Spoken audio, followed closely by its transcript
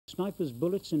Snipers'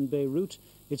 bullets in Beirut,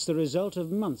 it's the result of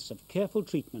months of careful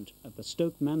treatment at the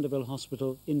Stoke Mandeville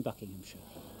Hospital in Buckinghamshire.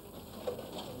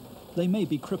 They may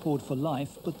be crippled for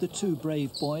life, but the two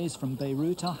brave boys from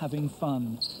Beirut are having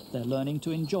fun. They're learning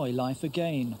to enjoy life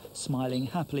again, smiling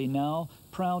happily now,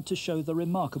 proud to show the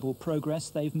remarkable progress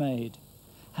they've made.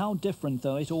 How different,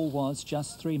 though, it all was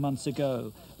just 3 months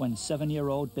ago, when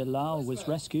 7-year-old Bilal was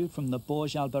rescued from the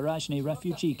Borj al-Barajni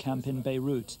refugee camp in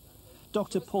Beirut.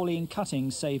 Dr. Pauline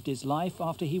Cutting saved his life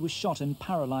after he was shot and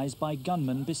paralysed by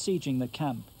gunmen besieging the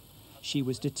camp. She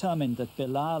was determined that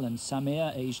Bilal and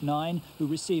Samir, aged 9, who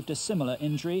received a similar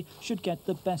injury, should get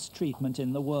the best treatment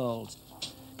in the world.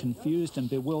 Confused and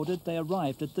bewildered, they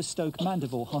arrived at the Stoke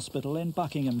Mandeville Hospital in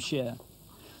Buckinghamshire.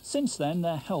 Since then,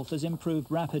 their health has improved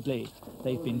rapidly.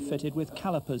 They've been fitted with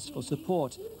calipers for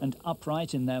support, and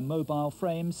upright in their mobile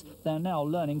frames, they're now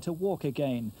learning to walk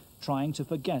again, trying to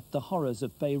forget the horrors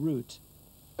of Beirut.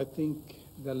 I think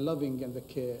the loving and the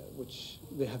care which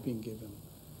they have been given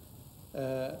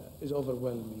is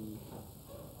overwhelming.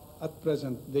 At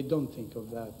present, they don't think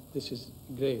of that. This is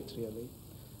great, really.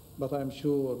 But I'm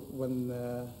sure when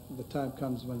the time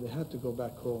comes when they have to go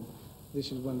back home,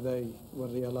 this is when they will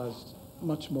realize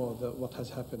much more what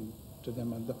has happened to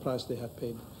them and the price they have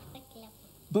paid.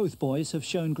 Both boys have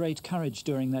shown great courage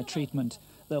during their treatment.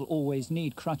 They'll always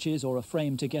need crutches or a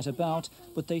frame to get about,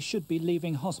 but they should be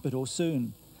leaving hospital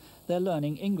soon. They're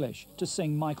learning English, to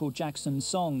sing Michael Jackson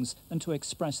songs and to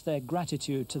express their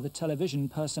gratitude to the television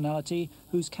personality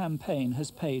whose campaign has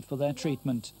paid for their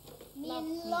treatment. I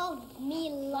love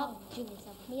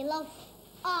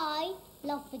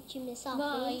Jimmy.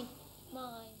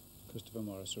 Christopher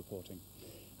Morris reporting.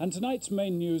 And tonight's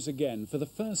main news again. For the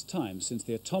first time since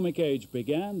the atomic age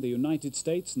began, the United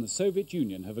States and the Soviet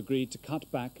Union have agreed to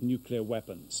cut back nuclear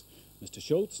weapons. Mr.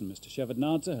 Schultz and Mr.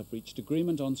 Shevardnadze have reached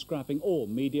agreement on scrapping all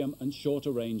medium and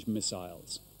shorter-range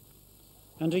missiles.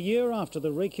 And a year after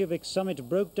the Reykjavik summit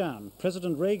broke down,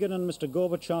 President Reagan and Mr.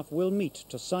 Gorbachev will meet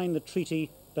to sign the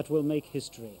treaty that will make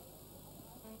history.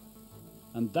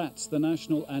 And that's the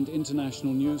national and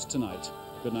international news tonight.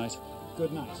 Good night.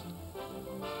 Good night.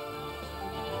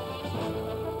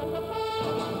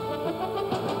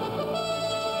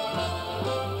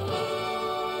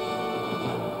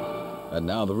 And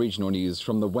now the regional news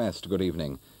from the West. Good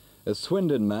evening. A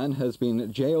Swindon man has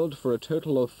been jailed for a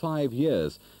total of 5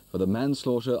 years for the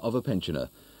manslaughter of a pensioner.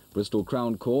 Bristol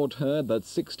Crown Court heard that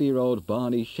 60-year-old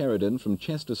Barney Sheridan from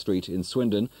Chester Street in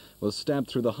Swindon was stabbed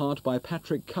through the heart by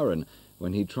Patrick Curran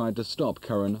when he tried to stop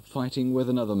Curran fighting with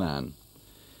another man.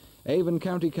 Avon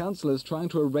County Council is trying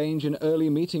to arrange an early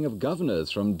meeting of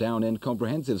governors from Downend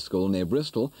Comprehensive School near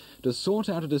Bristol to sort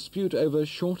out a dispute over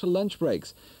shorter lunch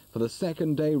breaks. For the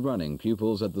second day running,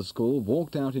 pupils at the school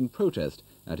walked out in protest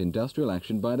at industrial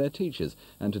action by their teachers,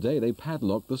 and today they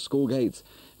padlocked the school gates.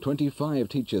 25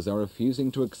 teachers are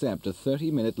refusing to accept a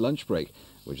 30-minute lunch break,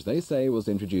 which they say was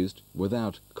introduced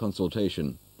without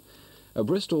consultation. A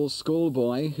Bristol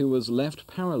schoolboy who was left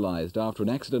paralysed after an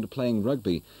accident playing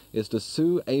rugby is to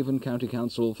sue Avon County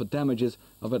Council for damages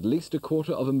of at least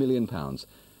 £250,000.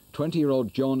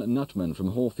 20-year-old John Nutman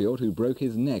from Horfield, who broke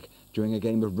his neck during a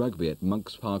game of rugby at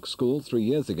Monks Park School 3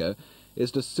 years ago, is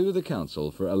to sue the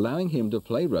council for allowing him to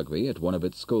play rugby at one of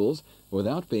its schools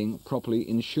without being properly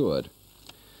insured.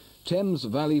 Thames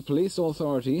Valley Police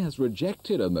Authority has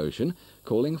rejected a motion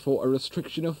calling for a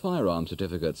restriction of firearm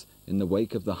certificates in the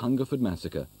wake of the Hungerford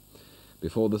massacre.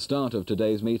 Before the start of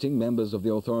today's meeting, members of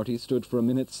the authority stood for a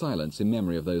minute's silence in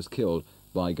memory of those killed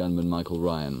by gunman Michael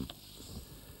Ryan.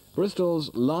 Bristol's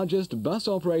largest bus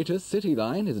operator, City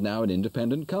Line, is now an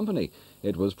independent company.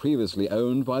 It was previously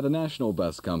owned by the National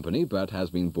Bus Company, but has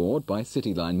been bought by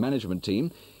City Line management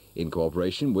team in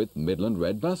cooperation with Midland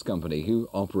Red Bus Company, who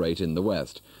operate in the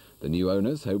West. The new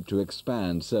owners hope to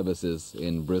expand services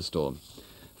in Bristol.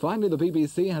 Finally, the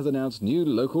BBC has announced new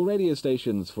local radio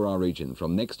stations for our region.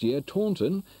 From next year,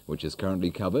 Taunton, which is currently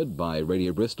covered by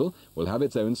Radio Bristol, will have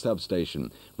its own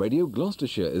substation. Radio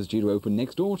Gloucestershire is due to open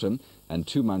next autumn, and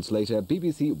 2 months later,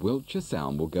 BBC Wiltshire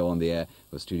Sound will go on the air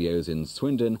with studios in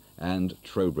Swindon and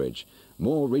Trowbridge.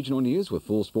 More regional news with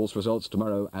full sports results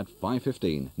tomorrow at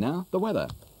 5:15. Now, the weather.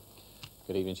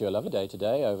 Good evening to you. A lovely day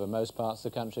today over most parts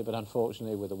of the country, but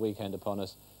unfortunately with the weekend upon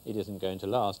us, it isn't going to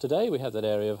last. Today we have that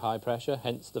area of high pressure,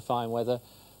 hence the fine weather,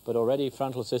 but already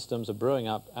frontal systems are brewing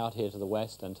up out here to the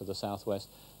west and to the southwest.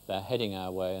 They're heading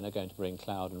our way and are going to bring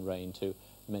cloud and rain to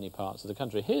many parts of the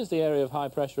country. Here's the area of high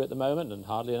pressure at the moment, and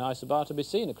hardly an isobar to be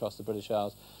seen across the British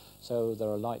Isles, so there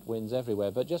are light winds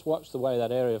everywhere. But just watch the way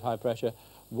that area of high pressure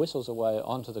whistles away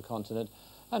onto the continent,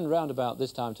 and round about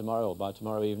this time tomorrow, or by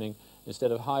tomorrow evening,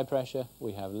 Instead of high pressure,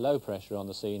 we have low pressure on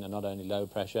the scene, and not only low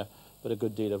pressure, but a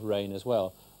good deal of rain as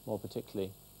well, more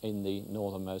particularly in the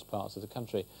northernmost parts of the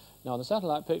country. Now, on the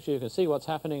satellite picture, you can see what's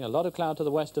happening. A lot of cloud to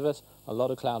the west of us, a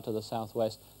lot of cloud to the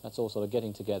southwest. That's all sort of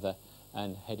getting together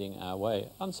and heading our way.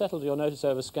 Unsettled, you'll notice,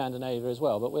 over Scandinavia as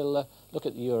well, but we'll look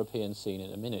at the European scene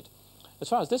in a minute. As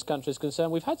far as this country is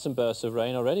concerned, we've had some bursts of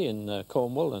rain already in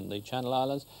Cornwall and the Channel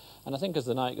Islands, and I think as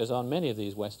the night goes on, many of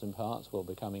these western parts will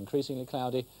become increasingly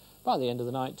cloudy. By the end of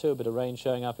the night, too, a bit of rain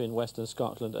showing up in western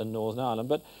Scotland and Northern Ireland,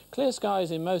 but clear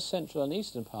skies in most central and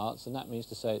eastern parts, and that means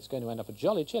to say it's going to end up a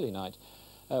jolly chilly night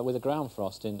with a ground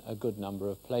frost in a good number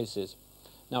of places.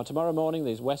 Now, tomorrow morning,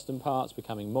 these western parts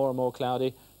becoming more and more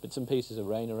cloudy, bits and pieces of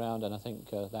rain around, and I think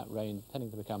that rain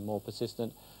tending to become more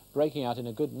persistent, breaking out in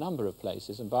a good number of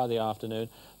places, and by the afternoon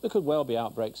there could well be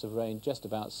outbreaks of rain just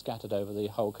about scattered over the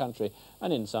whole country,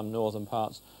 and in some northern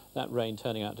parts that rain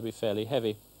turning out to be fairly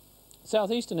heavy.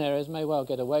 Southeastern areas may well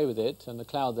get away with it, and the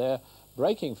cloud there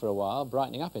breaking for a while,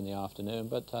 brightening up in the afternoon,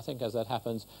 but I think as that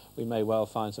happens we may well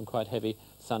find some quite heavy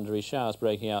thundery showers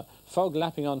breaking out. Fog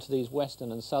lapping onto these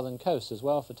western and southern coasts as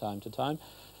well from time to time.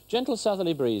 Gentle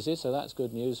southerly breezes, so that's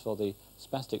good news for the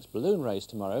Spastics balloon race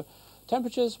tomorrow.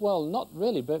 Temperatures, well, not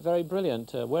really but very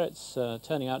brilliant. Where it's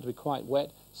turning out to be quite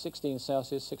wet, 16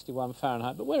 Celsius, 61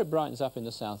 Fahrenheit, but where it brightens up in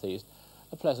the southeast,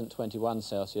 a pleasant 21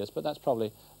 Celsius, but that's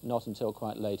probably not until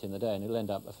quite late in the day, and it'll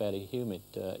end up a fairly humid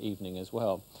evening as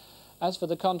well. As for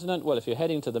the continent, well, if you're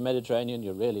heading to the Mediterranean,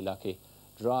 you're really lucky.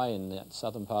 Dry in that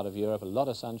southern part of Europe, a lot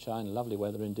of sunshine, lovely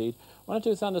weather indeed. 1 or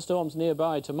 2 thunderstorms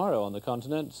nearby tomorrow on the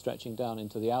continent, stretching down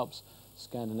into the Alps.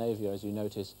 Scandinavia, as you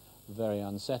notice, very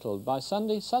unsettled. By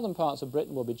Sunday, southern parts of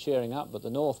Britain will be cheering up, but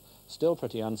the north still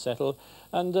pretty unsettled.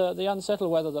 And the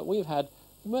unsettled weather that we've had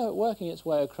working its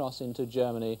way across into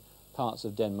Germany, parts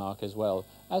of Denmark as well.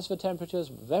 As for temperatures,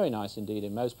 very nice indeed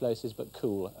in most places, but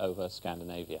cool over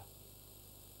Scandinavia.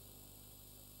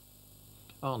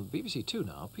 On BBC Two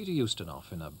now, Peter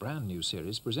Ustinov, in a brand new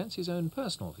series, presents his own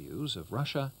personal views of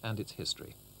Russia and its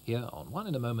history. Here on One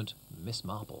in a Moment, Miss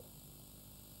Marple.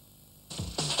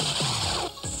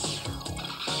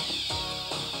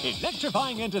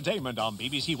 Electrifying entertainment on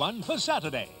BBC1 for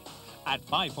Saturday. At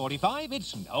 5:45,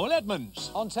 it's Noel Edmonds.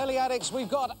 On Telly Addicts, we've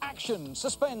got action,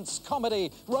 suspense,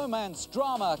 comedy, romance,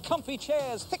 drama, comfy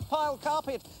chairs, thick pile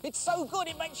carpet. It's so good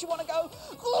it makes you want to go,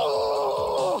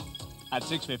 ooh! At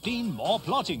 6:15, more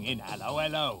plotting in Hello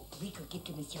Hello. We could give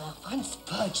to Monsieur Alphonse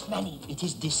purged money. It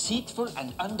is deceitful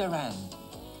and underhand.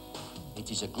 It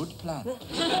is a good plan.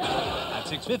 At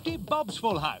 6:50, Bob's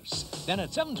Full House. Then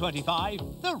at 7:25,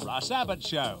 The Russ Abbott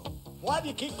Show. Why do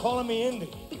you keep calling me Indy?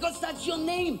 Because that's your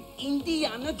name,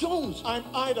 Indiana Jones. I'm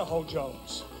Idaho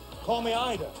Jones. Call me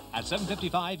Ida. At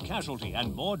 7:55, Casualty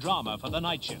and more drama for the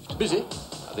night shift. Busy?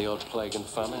 The odd plague and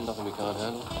famine, nothing we can't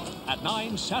handle. At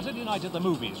 9, Saturday night at the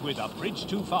movies with A Bridge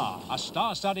Too Far, a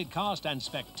star-studded cast and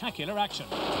spectacular action.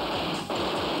 Down!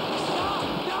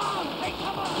 Hey,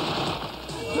 come on!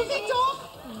 Does he talk?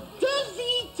 Does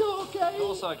he talk, eh? Of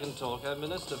course I can talk. I'm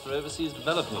Minister for Overseas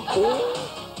Development.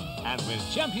 And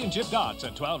with championship darts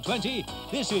at 12:20,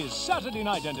 this is Saturday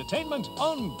Night Entertainment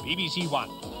on BBC1.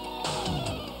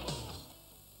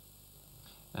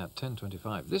 At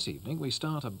 10:25 this evening, we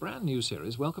start a brand new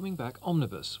series welcoming back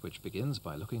Omnibus, which begins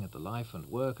by looking at the life and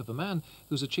work of a man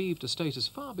who's achieved a status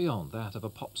far beyond that of a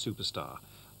pop superstar,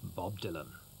 Bob Dylan.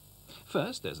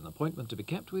 First, there's an appointment to be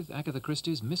kept with Agatha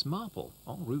Christie's Miss Marple,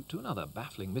 en route to another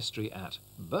baffling mystery at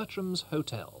Bertram's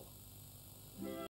Hotel.